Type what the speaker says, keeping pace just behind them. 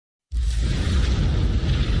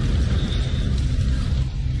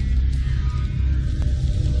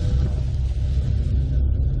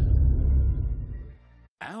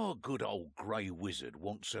old grey wizard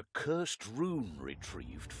wants a cursed rune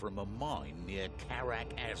retrieved from a mine near Karak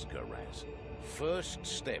Asgaraz. First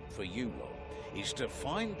step for you lot is to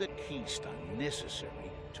find the keystone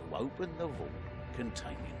necessary to open the vault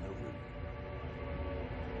containing the rune.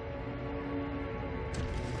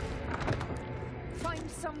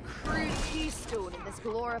 Find some crude keystone in this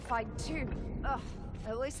glorified tomb. Ugh,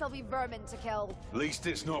 at least there'll be vermin to kill. Least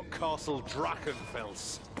it's not Castle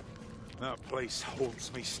Drachenfels. That place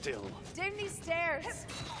haunts me still. Down these stairs.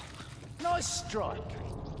 Nice strike.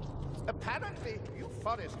 Apparently, you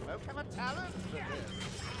forest folk have a talent for this.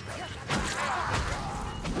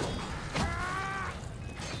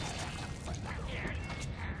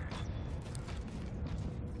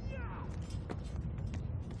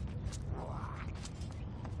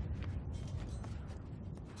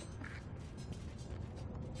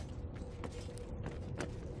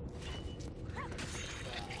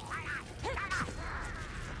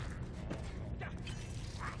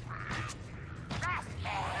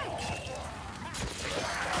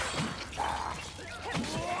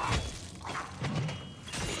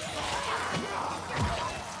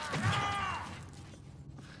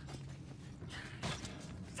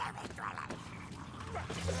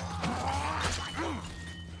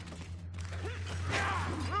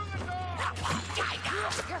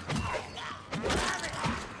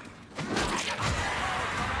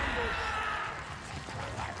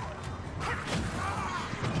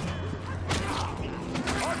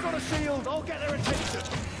 I'll get their attention.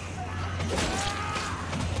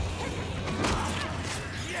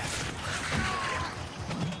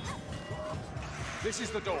 This is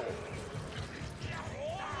the door.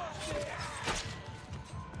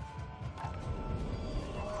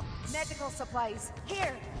 Medical supplies.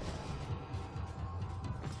 Here.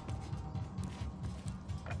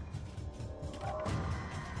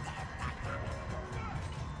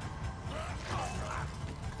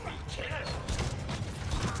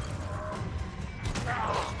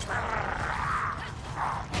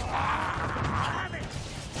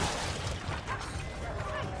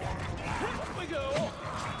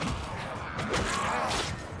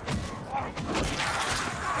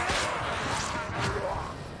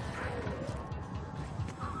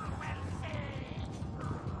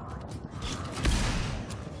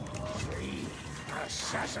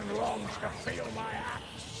 Assassin longs to feel my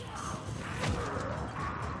axe.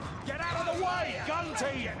 Get out of the way,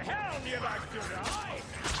 Gunty! Helm, you like to die!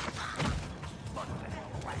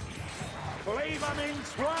 Leave him in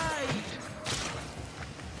trade!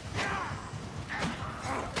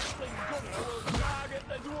 Something gunner will target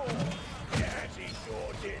the dwarf. Yes, he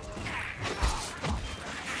sure did.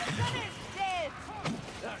 The gun is dead!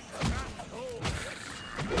 That's the asshole.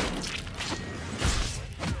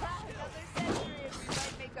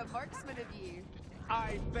 Make a marksman of you.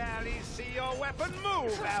 I barely see your weapon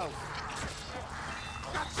move, Elf!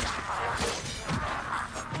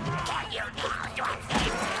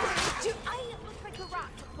 Do I look like a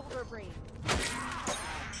rat with boulder brain?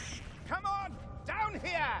 Come on! Down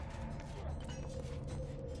here!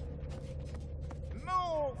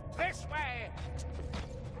 Move this way!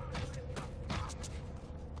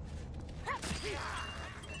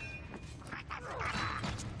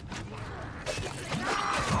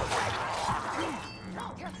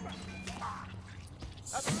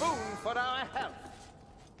 A boon for our health.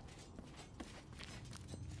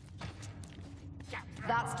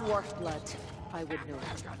 That's dwarf blood. I would know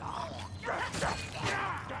it.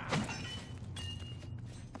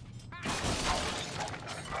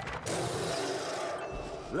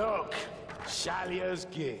 Look, Shalier's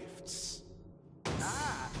gifts.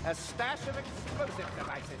 Ah, a stash of explosive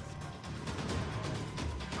devices.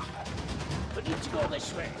 We need to go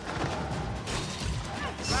this way.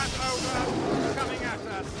 That ogre coming at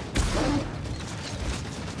us.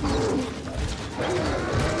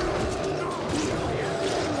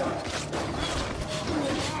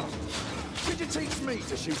 Did you teach me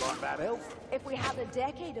to shoot like that, Elf? If we had a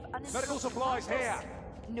decade of uninterrupted Medical supplies here.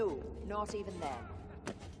 No, not even then.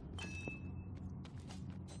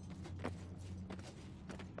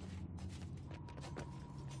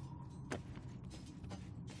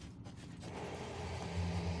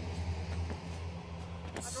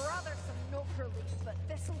 I'd rather some nocturne leaves, but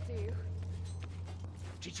this'll do.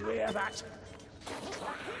 Did you hear that? 1,000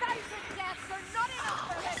 deaths are not enough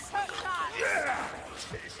for this hook. Yeah!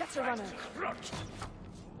 That's a runner.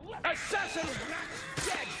 Assassin rat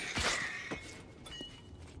dead!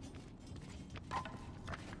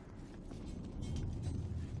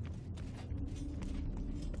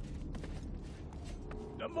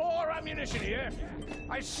 No more ammunition here.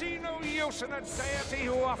 I see no use in a deity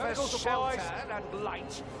who offers shelter and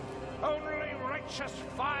light. Only righteous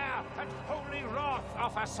fire and holy wrath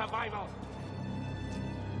offer survival.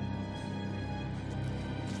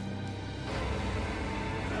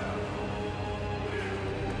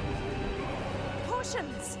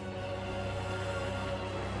 Potions!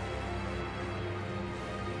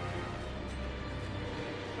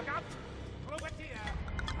 Look out! Clovetia!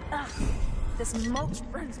 Ugh, this mulch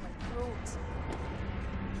burns my throat.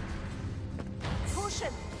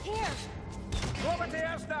 Potion! Here!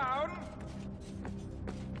 Clovetia's down!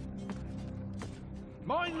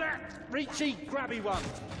 Mind that reachy, grabby one!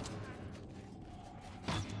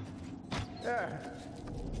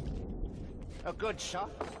 A good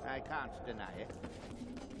shot, I can't deny it.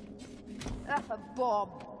 A bomb.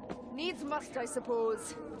 Needs must, I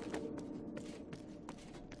suppose.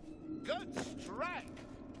 Good strike!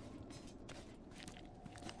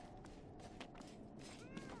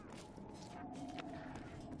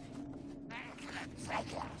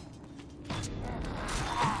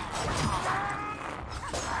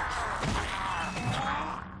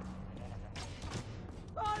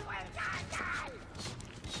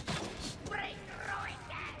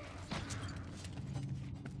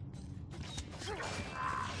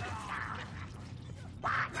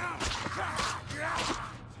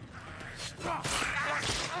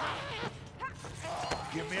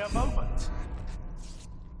 Give me a moment.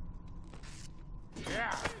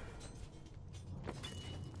 Yeah.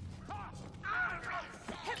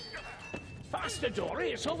 Faster,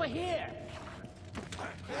 Dory, it's over here.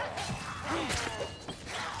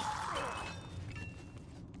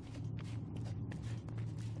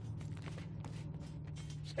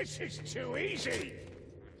 This is too easy.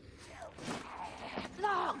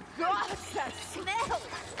 Oh, God, that smell!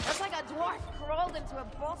 It's like a dwarf crawled into a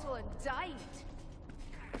bottle and died.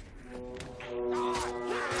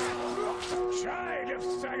 Child of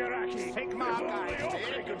Sagaraki! Take my guide,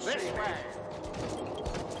 this way.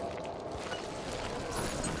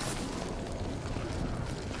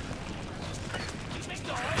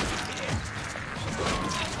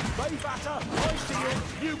 Bay batter, I see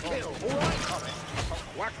you, you kill. All right, Thomas.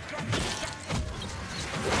 What?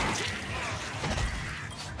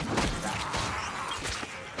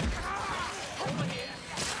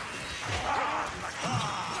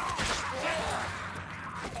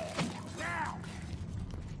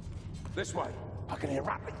 This way. I can hear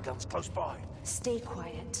rattling guns close by. Stay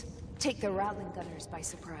quiet. Take the rattling gunners by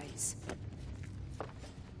surprise.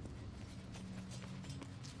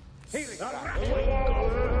 Healing.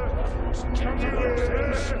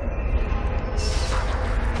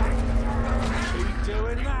 Keep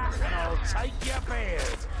doing that, and I'll take your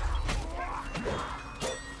beard.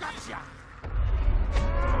 Gotcha.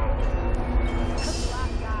 The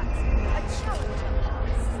black gas. A challenge.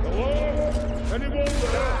 Hello? Anyone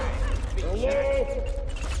there? Hello?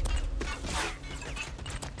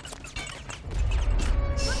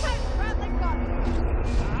 Look out, rattling gun!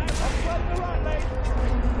 I'll the right leg.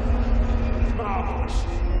 Marvelous.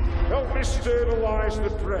 Help me stabilize the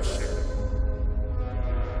pressure.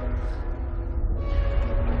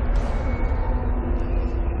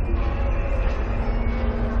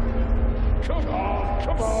 Come on,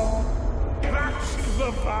 come on. That's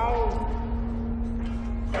the valve.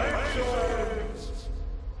 Excellent.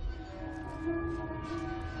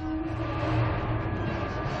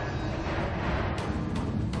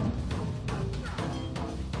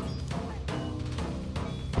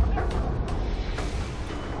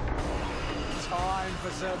 Time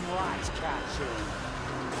for some rat catching.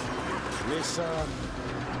 Listen.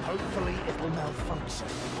 Hopefully it will malfunction.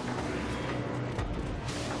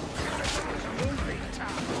 Moving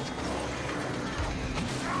target.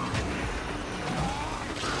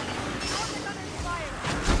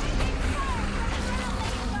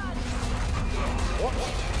 What?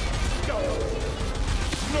 Go.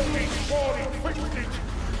 Looking for infected.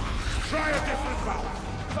 Try a different valve.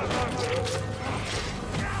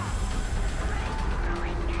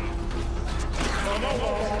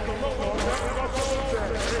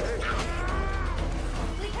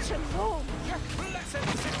 Leech and roll!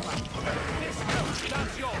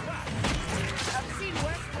 That's your rat. I've seen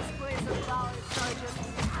worse displays of valor, Sergeant.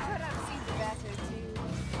 But I've seen better, too.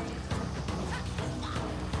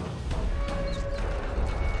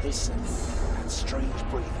 Listen, that strange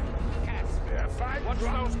breathing. Watch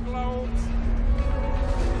those globes.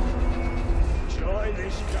 Enjoy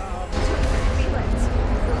this job. Feel it.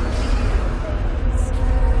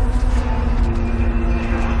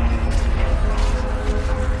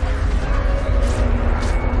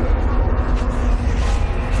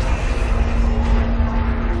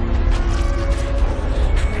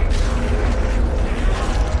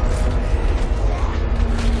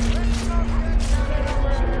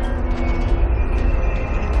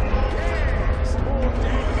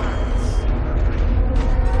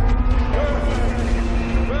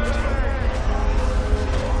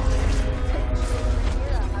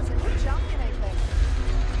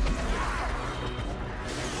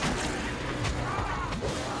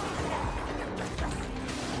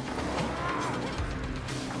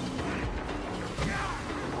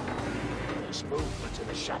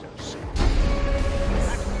 shadows.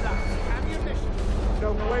 No,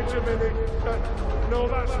 wait a minute. No,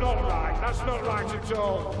 that's not right. That's not right at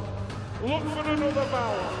all. Look for another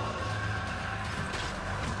valve.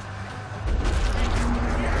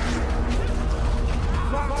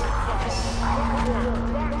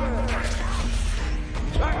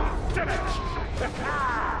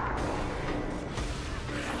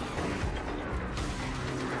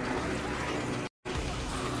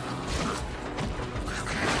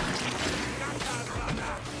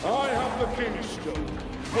 I have the Kingstone.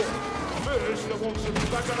 But first, I want some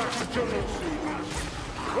Bagarax tunnel seeds.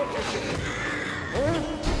 What is it? Huh?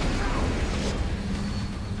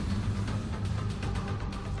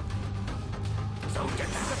 So get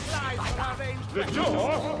the supplies for our range. The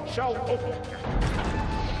door shall open.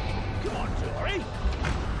 Come on, Dory.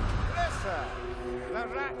 Listen, the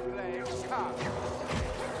rat plague's come.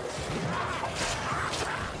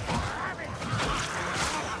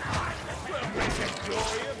 We'll get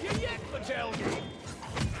Dory of you yet, Matilda.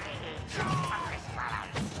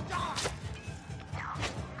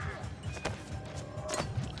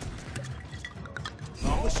 I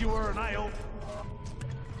wish you were an ale.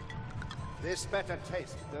 This better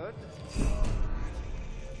taste good.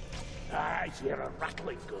 Ah, you're a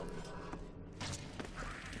rattling gun.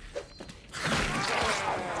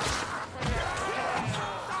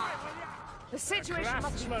 The situation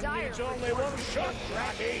must be dire. Needs only one shot,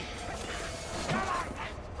 Raggy.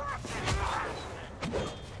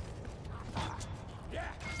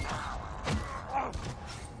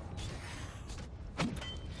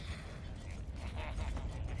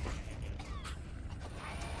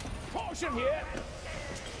 Potion here.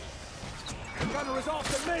 The gunner is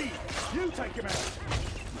after me. You take him out.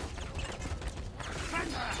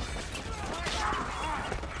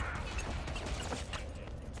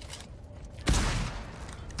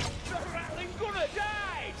 The rattling gunner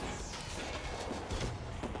died.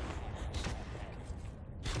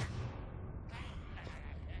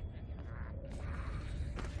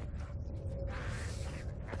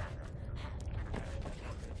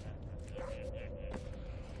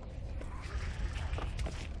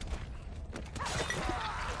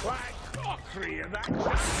 Quite cockery in that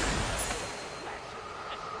shot.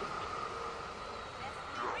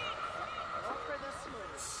 For the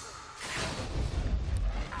smooth.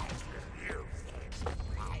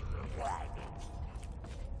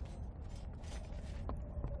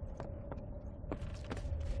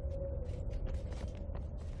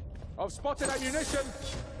 I've spotted ammunition.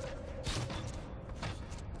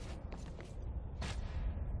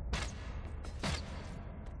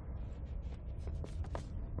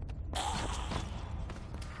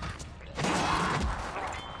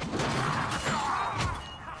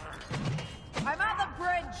 I'm at the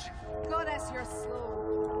bridge. Goddess, you're slow.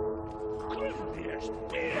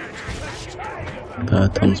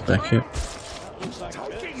 Tom's back here.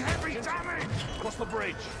 Taking heavy damage. Across the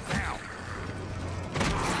bridge now.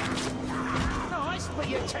 Nice, but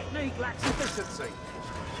your technique lacks efficiency.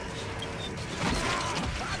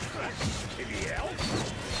 That's the skinny elf.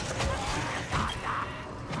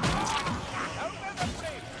 Over the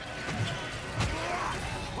sea.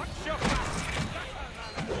 What's your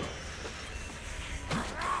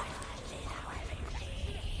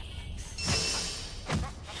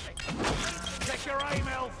Check your aim,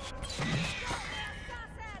 elf.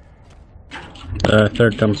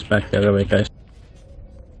 Third Tom's back the other way, guys.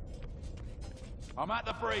 I'm at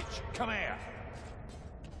the bridge. Come here.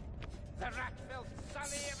 The rat will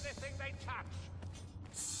sully everything they touch.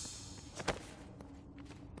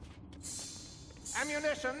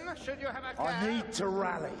 Ammunition, should you have a I care? need to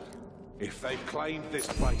rally. If they've claimed this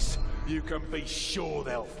place, you can be sure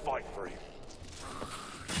they'll fight for it.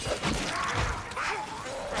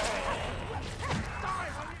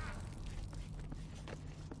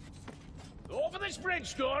 Over this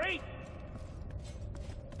bridge, Dory.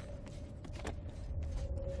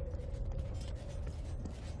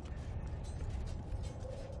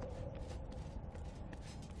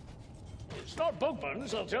 It's not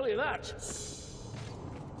Bugman's, I'll tell you that.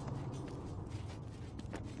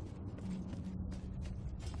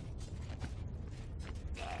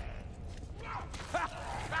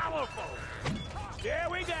 Powerful! Here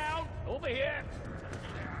we down! Over here!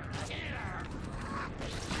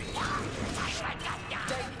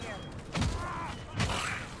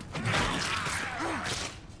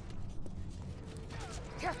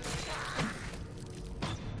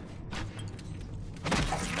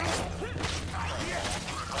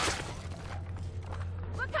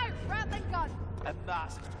 Look out, rattling gun. A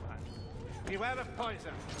masked one. Beware of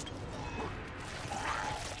poison.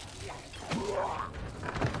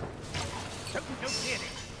 Don't get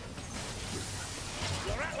it!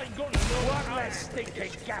 Your rattling gun is no one less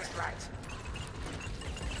stinking gas rat.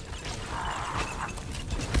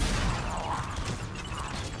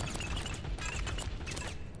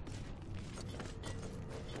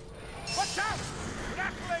 Watch out!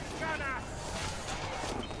 Rattling gunner!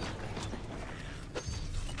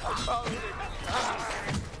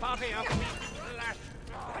 Party up!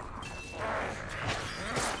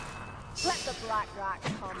 Let the black rat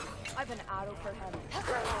come. I've an arrow for him.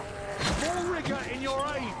 More rigor in your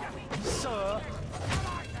aim, sir.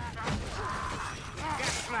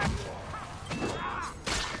 Gas rat!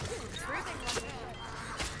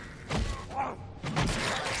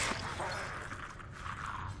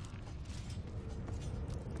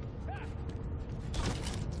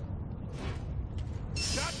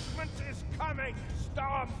 Judgment is coming,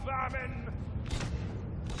 storm vermin!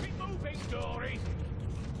 Keep moving, Dory!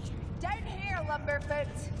 Down here, Lumberfoot.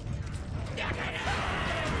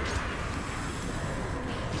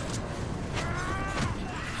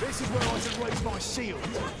 This is where I should raise my shield.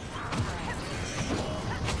 Kill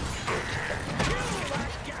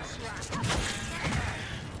that gas rat!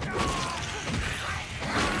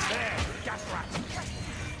 There, gas rat!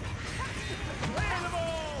 Clear them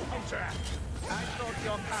all, Hunter! I thought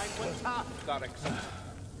your kind was tough, Gorrickson.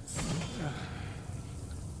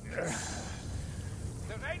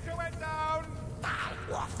 The Ranger went down!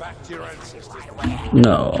 Back to your ancestors.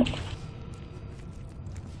 No.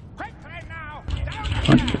 Quick time now!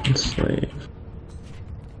 Down Fucking slave.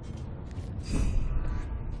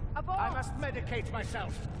 A ball. I must medicate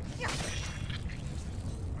myself.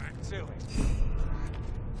 Back to it.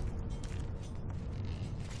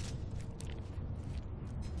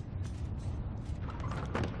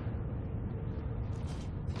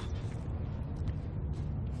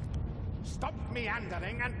 Stop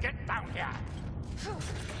meandering and get down here.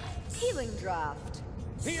 Healing draft.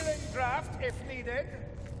 Healing draft if needed.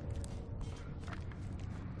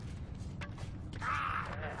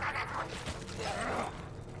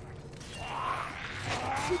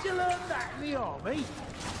 Did you learn that in the army?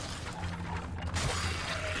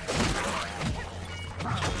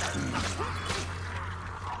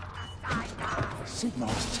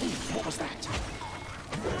 Sigmar's teeth, what was that?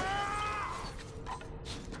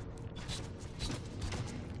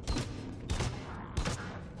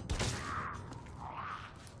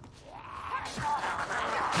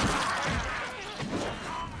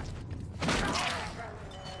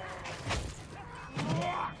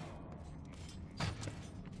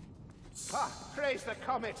 Praise the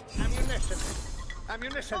comet. Ammunition.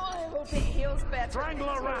 Ammunition. Oh, I hope it heals better. Strangle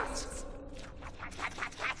a rat!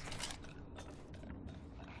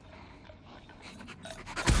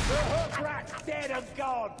 The hook rat's dead and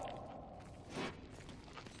gone!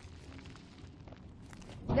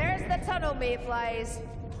 There's the tunnel, mayflies.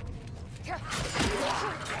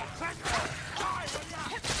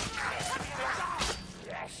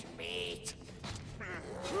 Fresh meat.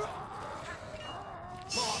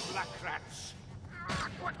 More black rats.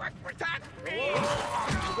 Attack me!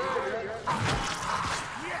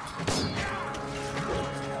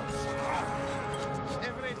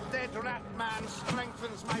 Every dead rat man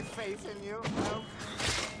strengthens my faith in you. No.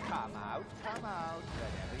 Come out, wherever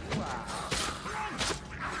you are.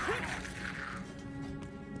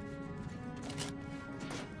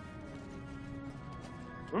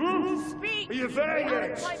 Speak! Are you there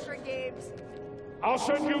yet? Time for games. I'll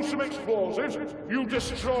send you some explosives. You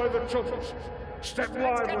destroy the tunnels. Step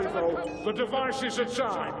lively, though. The devices are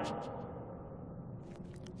timed.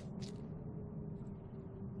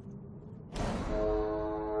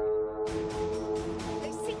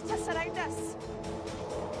 They seek to surround us.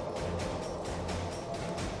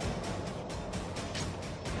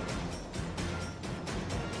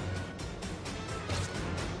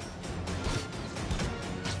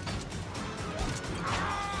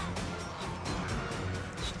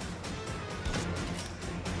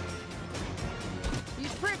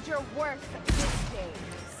 You've proved your worth this day,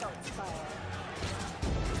 Saltfire.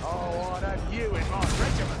 Oh, I'd have you in my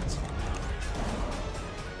regiment.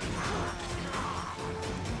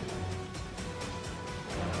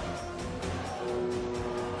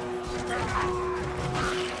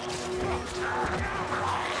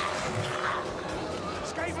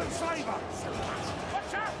 Skaven Slaver!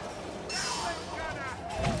 Watch out!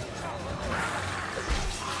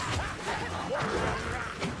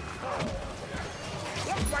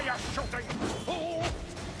 Look where you're shooting, fool!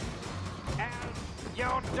 And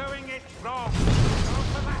you're doing it wrong. Go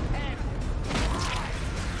for that head.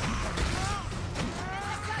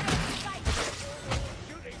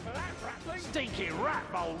 Shooting for that rattling? Stinky rat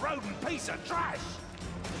bowl, rodent piece of trash!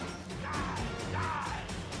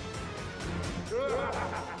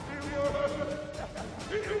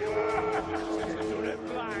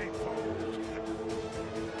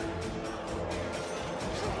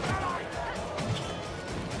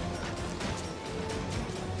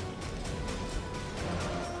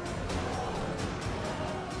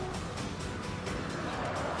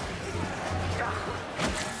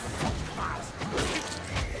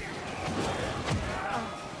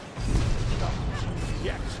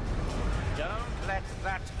 Don't let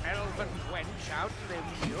that elven wench outlive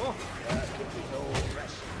you. No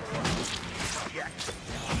rest for yet.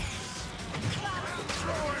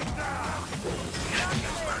 Throw him down!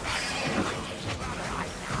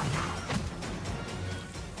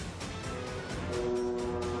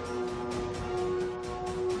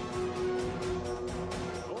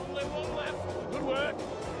 Only one left. Good work.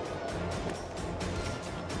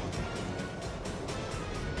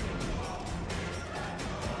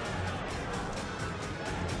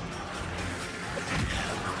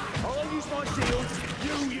 I'll use my shield.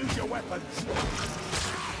 You use your weapons.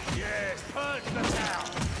 Yes, purge the town.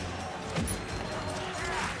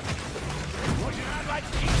 Would you not like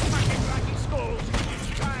to keep smacking like skulls each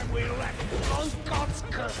time we left? Those God's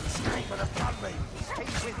curse escape would have done me. Stay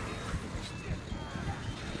with me.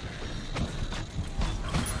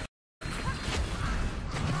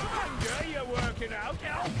 Anger, you're working out,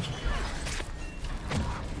 elf.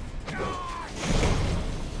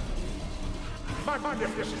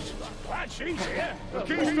 Magnificent. Glad she's here. The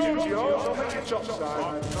keystone's yours. I'll make it top side.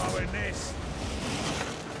 I'm throwing this.